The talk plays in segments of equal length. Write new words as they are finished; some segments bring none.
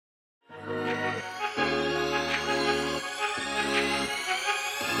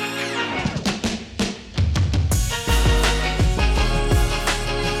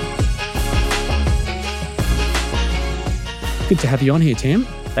Good to have you on here, Tim.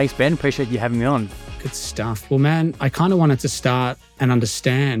 Thanks, Ben. Appreciate you having me on. Good stuff. Well, man, I kind of wanted to start and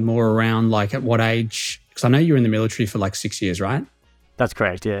understand more around like at what age, because I know you were in the military for like 6 years, right? That's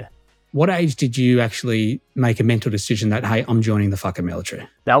correct, yeah. What age did you actually make a mental decision that, hey, I'm joining the fucking military?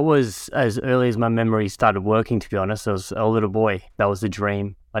 That was as early as my memory started working, to be honest. I was a little boy. That was the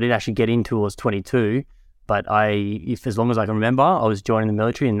dream. I didn't actually get into it until I was 22, but as long as I can remember, I was joining the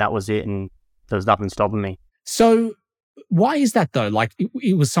military and that was it, and there was nothing stopping me. So why is that though? Like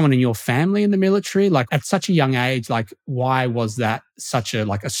it was someone in your family in the military, like at such a young age, like why was that such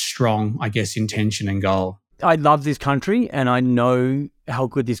a strong, I guess, intention and goal? I love this country and I know how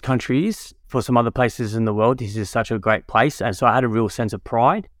good this country is. For some other places in the world, this is such a great place. And so I had a real sense of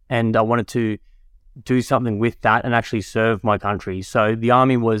pride and I wanted to do something with that and actually serve my country. So the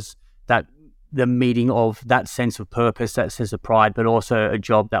army was the meeting of that sense of purpose, that sense of pride, but also a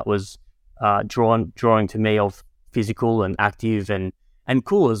job that was drawing to me of physical and active and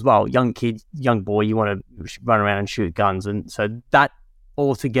cool as well. Young kid, young boy, you want to run around and shoot guns. And so that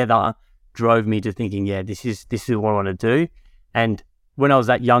all together drove me to thinking, yeah, this is what I want to do. And when I was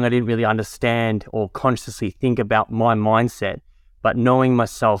that young, I didn't really understand or consciously think about my mindset. But knowing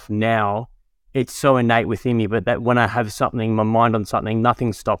myself now, it's so innate within me. But that when I have something, my mind on something,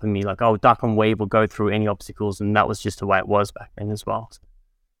 nothing's stopping me. Like I'll duck and weave or go through any obstacles. And that was just the way it was back then as well.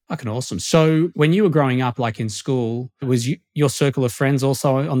 Fucking awesome. So when you were growing up, like in school, was your circle of friends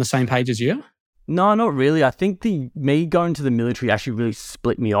also on the same page as you? No, not really. I think me going to the military actually really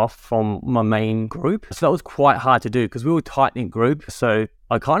split me off from my main group. So that was quite hard to do because we were a tight-knit group. So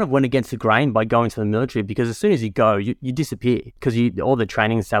I kind of went against the grain by going to the military because as soon as you go, you disappear because all the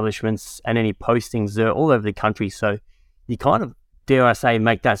training establishments and any postings, they're all over the country. So you kind of, dare I say,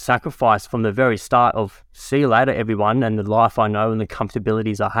 make that sacrifice from the very start of see you later, everyone, and the life I know and the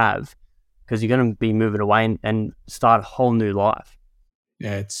comfortabilities I have, because you're going to be moving away and start a whole new life.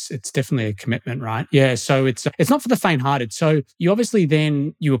 Yeah, it's definitely a commitment, right? Yeah, so it's not for the faint-hearted. So you obviously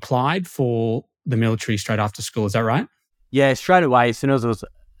then you applied for the military straight after school, is that right? Yeah, straight away, as soon as I was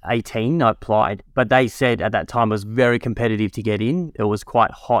 18, I applied. But they said at that time it was very competitive to get in. It was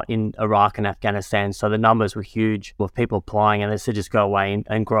quite hot in Iraq and Afghanistan, so the numbers were huge with people applying, and they said just go away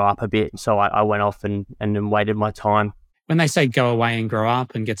and grow up a bit. So I went off and then waited my time. When they say go away and grow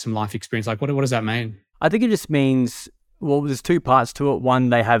up and get some life experience, like what does that mean? I think it just means, well, there's two parts to it.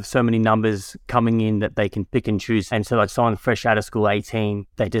 One, they have so many numbers coming in that they can pick and choose. And so like someone fresh out of school, 18,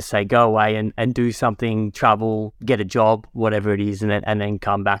 they just say, go away and do something, travel, get a job, whatever it is, and then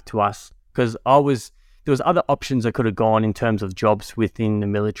come back to us. Because there was other options I could have gone in terms of jobs within the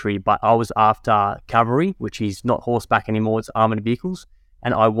military, but I was after cavalry, which is not horseback anymore, it's armored vehicles.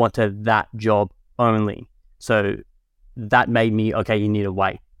 And I wanted that job only. So that made me, okay, you need to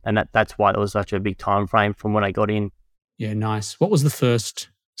wait. And that's why there was such a big time frame from when I got in. Yeah, nice. What was the first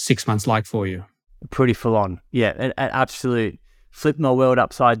 6 months like for you? Pretty full on. Yeah, an absolute flipped my world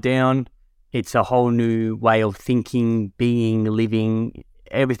upside down. It's a whole new way of thinking, being, living.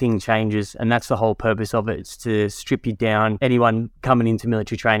 Everything changes, and that's the whole purpose of it. It's to strip you down. Anyone coming into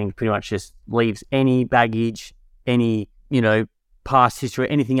military training pretty much just leaves any baggage, any, past history,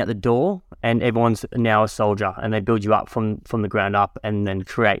 anything at the door, and everyone's now a soldier, and they build you up from the ground up and then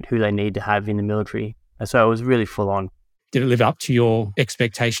create who they need to have in the military. And so it was really full on. Did it live up to your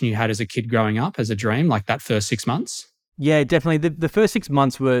expectation you had as a kid growing up, as a dream, like that first 6 months? Yeah, definitely. The first 6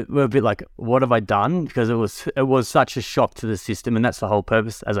 months were a bit like, what have I done? Because it was such a shock to the system, and that's the whole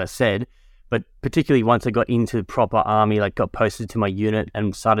purpose, as I said. But particularly once I got into proper army, like got posted to my unit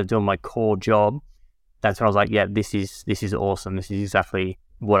and started doing my core job, that's when I was like, yeah, this is awesome. This is exactly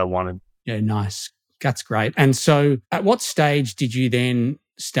what I wanted. Yeah, nice. That's great. And so at what stage did you then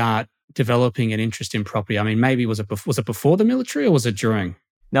start developing an interest in property? I mean, maybe was it before the military or was it during?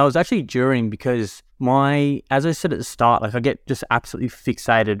 No, it was actually during, because as I said at the start, like I get just absolutely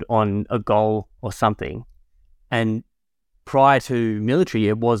fixated on a goal or something. And prior to military,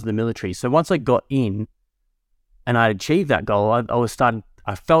 it was the military. So once I got in and I achieved that goal,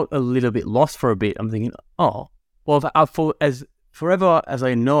 I felt a little bit lost for a bit. I'm thinking, oh, well, forever as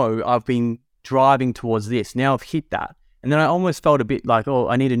I know, I've been driving towards this. Now I've hit that. And then I almost felt a bit like, oh,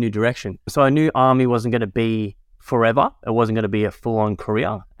 I need a new direction. So I knew army wasn't going to be forever. It wasn't going to be a full-on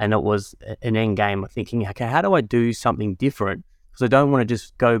career. And it was an end game of thinking, okay, how do I do something different? Because I don't want to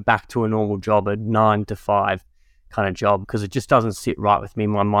just go back to a normal job, a 9 to 5 kind of job, because it just doesn't sit right with me.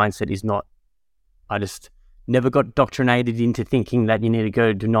 My mindset is not, I just never got indoctrinated into thinking that you need to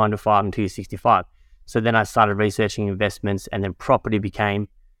go to 9 to 5 until you're 65. So then I started researching investments, and then property became,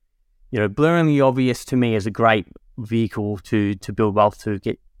 blurringly obvious to me as a great vehicle to build wealth, to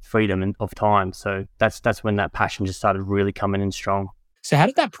get freedom of time. So that's when that passion just started really coming in strong. So how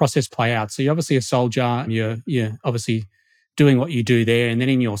did that process play out? So you're obviously a soldier, you're obviously doing what you do there. And then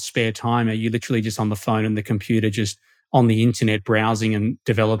in your spare time, are you literally just on the phone and the computer, just on the internet, browsing and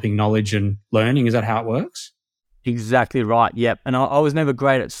developing knowledge and learning? Is that how it works? Exactly right. Yep. And I was never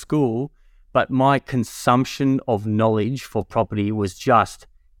great at school, but my consumption of knowledge for property was just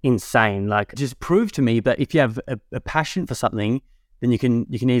insane. Like, just proved to me that if you have a passion for something, then you can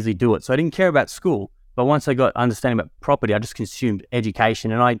easily do it. So I didn't care about school, but once I got understanding about property, I just consumed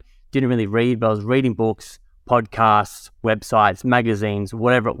education, and I didn't really read, but I was reading books, podcasts, websites, magazines,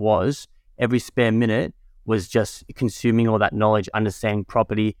 whatever it was. Every spare minute was just consuming all that knowledge, understanding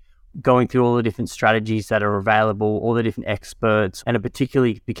property, going through all the different strategies that are available, all the different experts. And it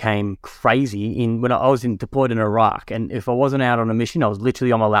particularly became crazy when I was deployed in Iraq. And if I wasn't out on a mission, I was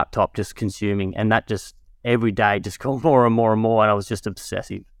literally on my laptop just consuming. And that just every day just got more and more and more. And I was just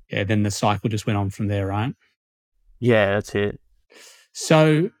obsessive. Yeah, then the cycle just went on from there, right? Yeah, that's it.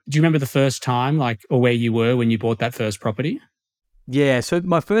 So do you remember the first time, or where you were when you bought that first property? Yeah, so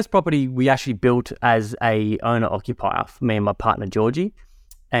my first property we actually built as a owner-occupier, me and my partner, Georgie.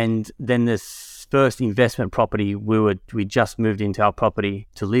 And then this first investment property, we just moved into our property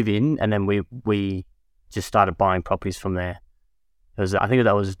to live in, and then we just started buying properties from there. I think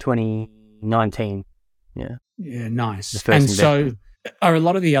that was 2019. Yeah. Yeah, nice. And so are a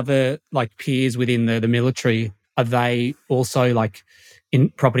lot of the other peers within the military, are they also in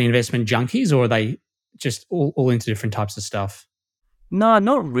property investment junkies, or are they just all into different types of stuff? No,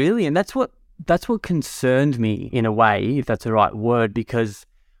 not really. And that's what concerned me in a way, if that's the right word, because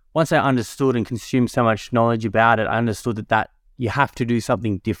once I understood and consumed so much knowledge about it, I understood that you have to do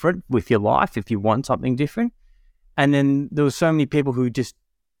something different with your life if you want something different. And then there were so many people who just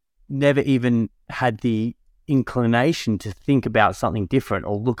never even had the inclination to think about something different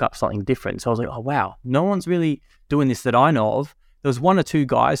or look up something different. So I was like, oh, wow, no one's really doing this that I know of. There was one or two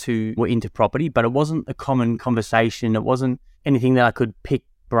guys who were into property, but it wasn't a common conversation. It wasn't anything that I could pick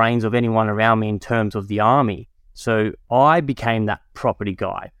brains of anyone around me in terms of the army. So I became that property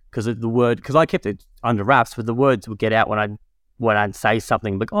guy because I kept it under wraps, but the words would get out when I'd say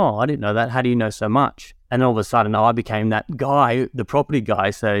something like, oh, I didn't know that. How do you know so much? And all of a sudden I became that guy, the property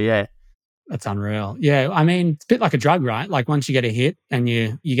guy. So yeah. That's unreal. Yeah. I mean, it's a bit like a drug, right? Once you get a hit and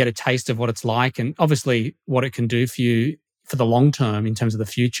you get a taste of what it's like, and obviously what it can do for you for the long term in terms of the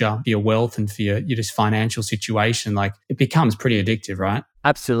future, for your wealth and for your just financial situation, it becomes pretty addictive, right?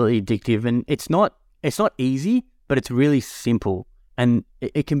 Absolutely addictive. And it's not easy, but it's really simple. And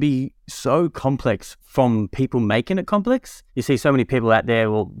it can be so complex from people making it complex. You see so many people out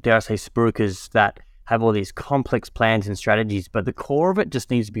there, well, dare I say spruikers, that have all these complex plans and strategies, but the core of it just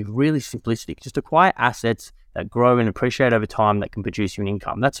needs to be really simplistic. Just acquire assets that grow and appreciate over time that can produce you an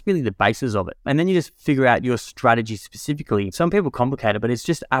income. That's really the basis of it. And then you just figure out your strategy specifically. Some people complicate it, but it's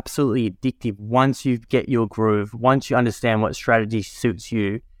just absolutely addictive once you get your groove, once you understand what strategy suits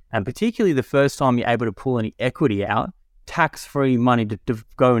you, and particularly the first time you're able to pull any equity out, tax-free money to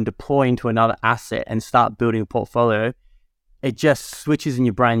go and deploy into another asset and start building a portfolio. It just switches in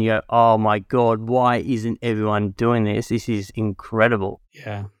your brain. You go, oh my God, why isn't everyone doing this? This is incredible.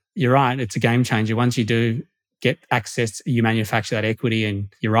 Yeah, you're right. It's a game changer. Once you do get access, you manufacture that equity.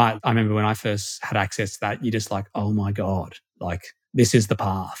 And you're right. I remember when I first had access to that, you're just like, oh my God, this is the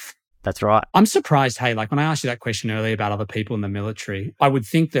path. That's right. I'm surprised, hey, when I asked you that question earlier about other people in the military, I would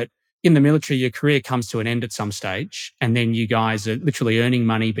think that in the military, your career comes to an end at some stage, and then you guys are literally earning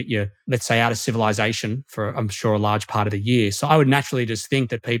money, but you're, let's say, out of civilization for, I'm sure, a large part of the year. So I would naturally just think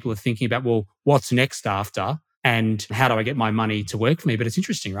that people are thinking about, well, what's next after, and how do I get my money to work for me? But it's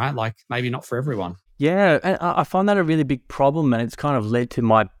interesting, right? Maybe not for everyone. Yeah, and I find that a really big problem, and it's kind of led to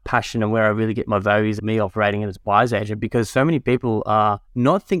my passion and where I really get my values, me operating as a buyer's agent, because so many people are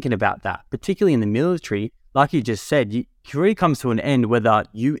not thinking about that, particularly in the military. Like you just said, your career comes to an end whether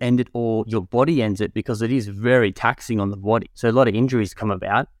you end it or your body ends it, because it is very taxing on the body. So a lot of injuries come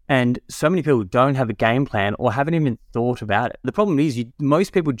about, and so many people don't have a game plan or haven't even thought about it. The problem is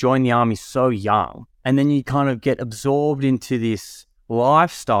most people join the army so young, and then you kind of get absorbed into this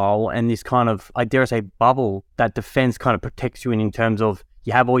lifestyle and this kind of, I dare say, bubble that defense kind of protects you in terms of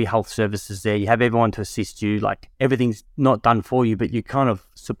you have all your health services there, you have everyone to assist you, everything's not done for you, but you're kind of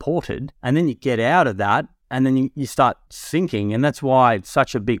supported. And then you get out of that, and then you start sinking. And that's why it's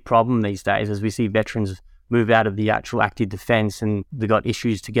such a big problem these days, as we see veterans move out of the actual active defense and they've got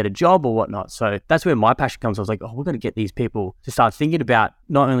issues to get a job or whatnot. So that's where my passion comes. I was like, oh, we're going to get these people to start thinking about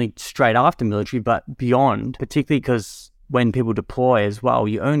not only straight after military, but beyond, particularly because when people deploy as well,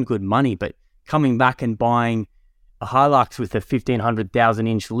 you earn good money, but coming back and buying a Hilux with a 1,500,000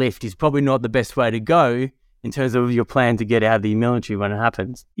 inch lift is probably not the best way to go in terms of your plan to get out of the military when it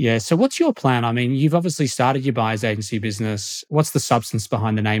happens. Yeah. So what's your plan? I mean, you've obviously started your buyer's agency business. What's the substance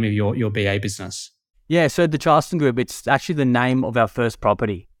behind the name of your BA business? Yeah, so the Charleston Group, it's actually the name of our first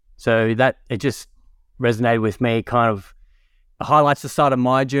property. So that it just resonated with me, kind of highlights the start of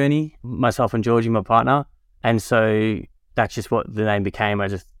my journey, myself and Georgie, my partner. And so that's just what the name became.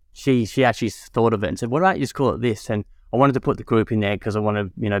 She actually thought of it and said, "What about you just call it this?" And I wanted to put the group in there because I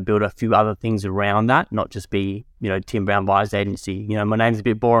want to, build a few other things around that, not just be, Tim Brown Buyers Agency. My name's a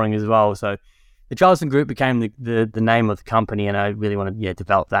bit boring as well. So the Charleston Group became the name of the company, and I really want to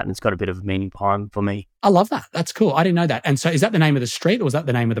develop that, and it's got a bit of a meaning behind for me. I love that. That's cool. I didn't know that. And so is that the name of the street or was that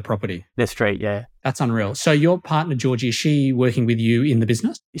the name of the property? The street, yeah. That's unreal. So your partner, Georgie, is she working with you in the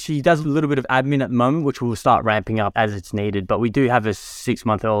business? She does a little bit of admin at the moment, which we'll start ramping up as it's needed. But we do have a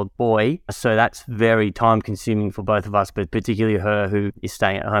 6-month-old boy, so that's very time-consuming for both of us, but particularly her, who is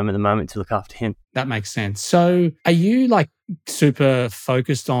staying at home at the moment to look after him. That makes sense. So are you super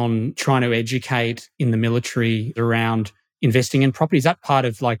focused on trying to educate in the military around investing in property? Is that part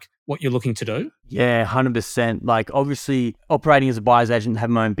of what you're looking to do? Yeah, 100%. Obviously operating as a buyer's agent, have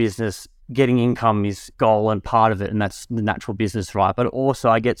my own business, getting income is goal and part of it. And that's the natural business, right? But also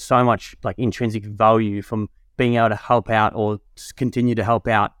I get so much intrinsic value from being able to help out or continue to help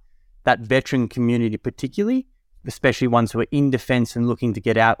out that veteran community, particularly, especially ones who are in defense and looking to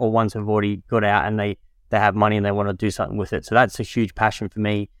get out, or ones who have already got out and they have money and they want to do something with it. So that's a huge passion for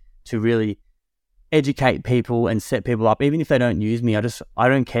me, to really educate people and set people up. Even if they don't use me, I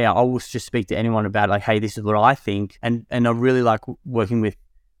don't care. I will just speak to anyone about hey, this is what I think. And I really like working with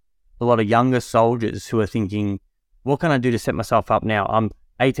a lot of younger soldiers who are thinking, what can I do to set myself up now? I'm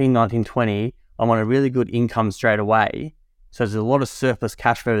 18, 19, 20. I want a really good income straight away. So there's a lot of surplus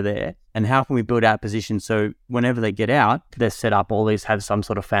cash flow there. And how can we build out positions so whenever they get out, they're set up, all these have some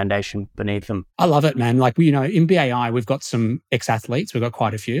sort of foundation beneath them? I love it, man. In BAI, we've got some ex-athletes. We've got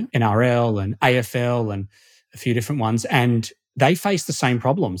quite a few, NRL and AFL and a few different ones. And they face the same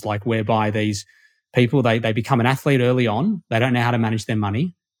problems, whereby these people, they become an athlete early on. They don't know how to manage their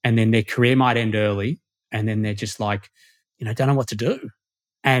money. And then their career might end early. And then they're just don't know what to do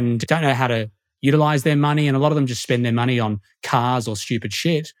and don't know how to utilize their money. And a lot of them just spend their money on cars or stupid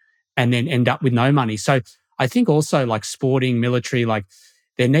shit and then end up with no money. So I think also sporting, military,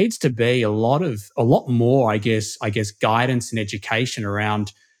 there needs to be a lot more, I guess, guidance and education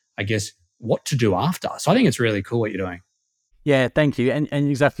around, what to do after. So I think it's really cool what you're doing. Yeah, thank you. And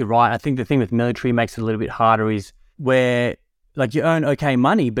exactly right. I think the thing with military makes it a little bit harder is where you earn okay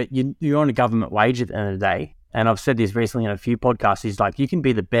money, but you're on a government wage at the end of the day. And I've said this recently in a few podcasts, is you can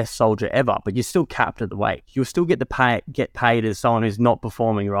be the best soldier ever, but you're still capped at the wage. You'll still get paid as someone who's not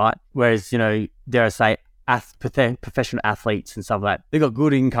performing, right? Whereas, dare I say, professional athletes and stuff like that, they've got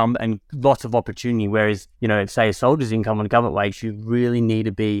good income and lots of opportunity. Whereas, say a soldier's income on a government wage, you really need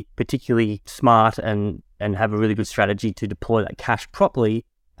to be particularly smart and have a really good strategy to deploy that cash properly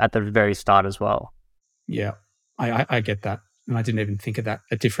at the very start as well. Yeah, I get that. And I didn't even think of that,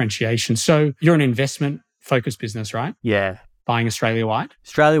 a differentiation. So you're an investment-focused business, right? Yeah. Buying Australia-wide?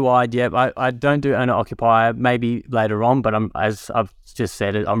 Australia-wide, yeah. I don't do owner-occupier, maybe later on, but as I've just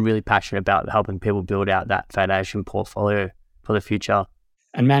said, I'm really passionate about helping people build out that foundation portfolio for the future.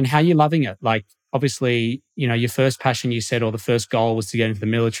 And man, how are you loving it? Obviously, your first passion, you said, or the first goal was to get into the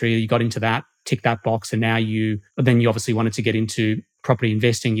military. You got into that, tick that box, and now then you obviously wanted to get into property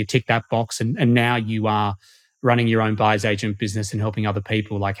investing. You tick that box, and now you are running your own buyer's agent business and helping other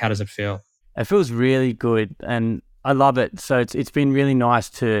people. How does it feel? It feels really good and I love it. So it's been really nice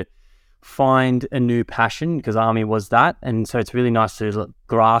to find a new passion, because Army was that. And so it's really nice to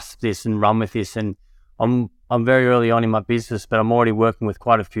grasp this and run with this. And I'm very early on in my business, but I'm already working with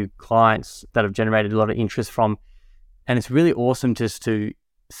quite a few clients that have generated a lot of interest from. And it's really awesome just to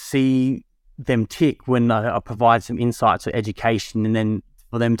see them tick when I provide some insights or education, and then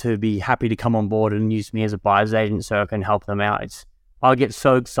for them to be happy to come on board and use me as a buyer's agent so I can help them out. I get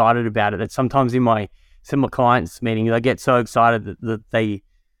so excited about it that sometimes in my clients meetings, I get so excited that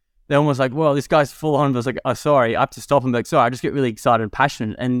they're almost well, this guy's full on. But I was oh, sorry, I have to stop and sorry, I just get really excited and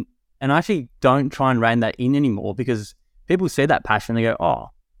passionate. And I actually don't try and rein that in anymore, because people see that passion, they go, oh,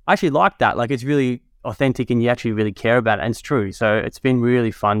 I actually like that. It's really authentic and you actually really care about it. And it's true. So it's been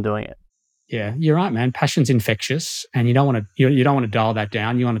really fun doing it. Yeah, you're right, man. Passion's infectious, and you don't want to dial that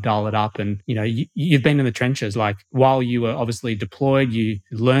down. You want to dial it up. And you've been in the trenches. While you were obviously deployed, you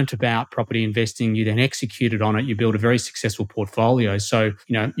learnt about property investing. You then executed on it. You built a very successful portfolio. So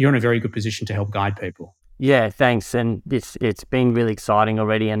you're in a very good position to help guide people. Yeah, thanks. And it's been really exciting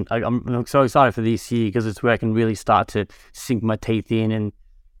already. And I'm so excited for this year because it's where I can really start to sink my teeth in and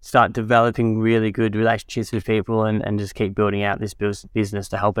start developing really good relationships with people and just keep building out this business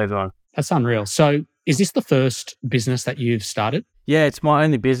to help everyone. That's unreal. So is this the first business that you've started? Yeah, it's my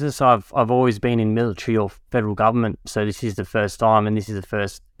only business. I've always been in military or federal government. So this is the first time, and this is the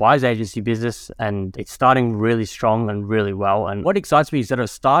first wise agency business, and it's starting really strong and really well. And what excites me is that it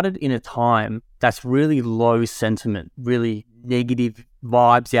started in a time that's really low sentiment, really negative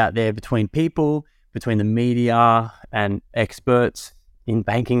vibes out there between people, between the media and experts in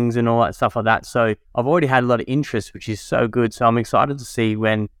bankings and all that stuff like that. So I've already had a lot of interest, which is so good. So I'm excited to see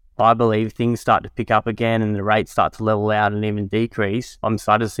when I believe things start to pick up again and the rates start to level out and even decrease. I'm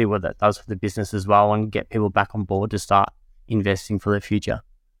excited to see what that does for the business as well and get people back on board to start investing for their future.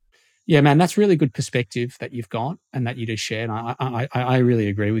 Yeah, man, that's really good perspective that you've got and that you just shared. I really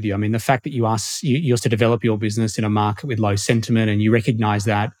agree with you. I mean, the fact that you used to develop your business in a market with low sentiment and you recognize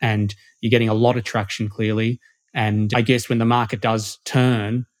that and you're getting a lot of traction clearly. And I guess when the market does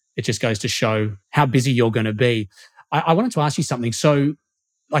turn, it just goes to show how busy you're going to be. I wanted to ask you something. So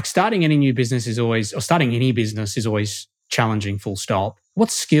like starting any new business is always, or starting any business is always challenging, full stop.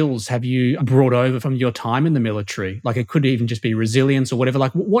 What skills have you brought over from your time in the military? Like it could even just be resilience or whatever.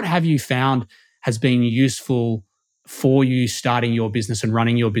 Like what have you found has been useful for you starting your business and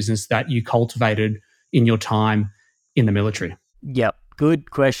running your business that you cultivated in your time in the military? Yep.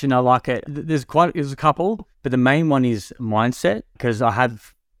 Good question. I like it. There's a couple, but the main one is mindset, because I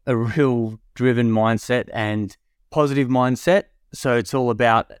have a real driven mindset and positive mindset. So it's all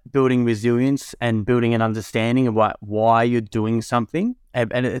about building resilience and building an understanding about why you're doing something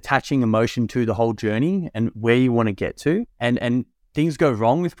and attaching emotion to the whole journey and where you want to get to. And things go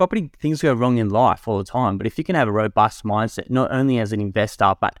wrong with property. Things go wrong in life all the time. But if you can have a robust mindset, not only as an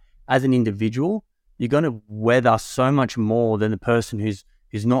investor, but as an individual, you're going to weather so much more than the person who's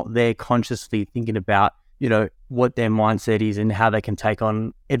not there consciously thinking about, what their mindset is and how they can take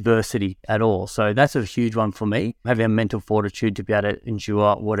on adversity at all. So that's a huge one for me, having a mental fortitude to be able to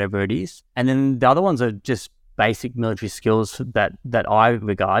endure whatever it is. And then the other ones are just basic military skills that I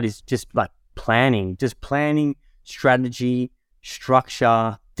regard is just like planning, strategy,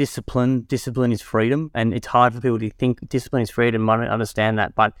 structure, discipline. Discipline is freedom. And it's hard for people to think discipline is freedom. I don't understand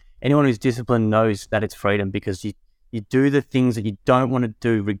that. But anyone who's disciplined knows that it's freedom, because you do the things that you don't want to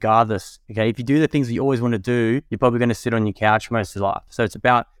do regardless. Okay. If you do the things that you always want to do, you're probably going to sit on your couch most of your life. So it's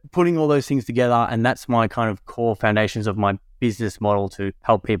about putting all those things together. And that's my kind of core foundations of my business model to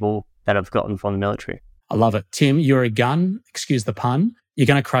help people that have gotten from the military. I love it. Tim, you're a gun, excuse the pun. You're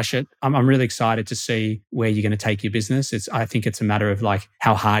going to crush it. I'm really excited to see where you're going to take your business. I think it's a matter of like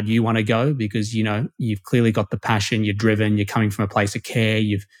how hard you want to go, because, you've clearly got the passion, you're driven, you're coming from a place of care,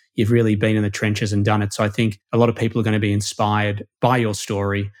 you've really been in the trenches and done it. So I think a lot of people are going to be inspired by your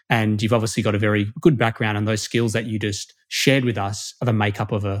story. And you've obviously got a very good background, and those skills that you just shared with us are the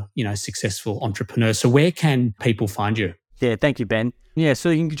makeup of a, successful entrepreneur. So where can people find you? Yeah, thank you, Ben. Yeah, so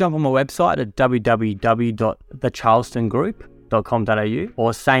you can jump on my website at www.thecharlestongroup.com.au,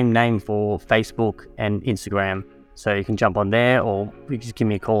 or same name for Facebook and Instagram. So you can jump on there, or you can just give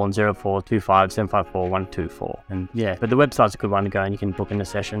me a call on 0425 754 124. And yeah, but the website's a good one to go, and you can book in a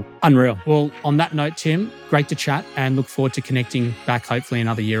session. Unreal. Well, on that note, Tim, great to chat and look forward to connecting back hopefully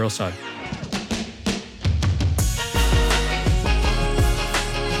another year or so.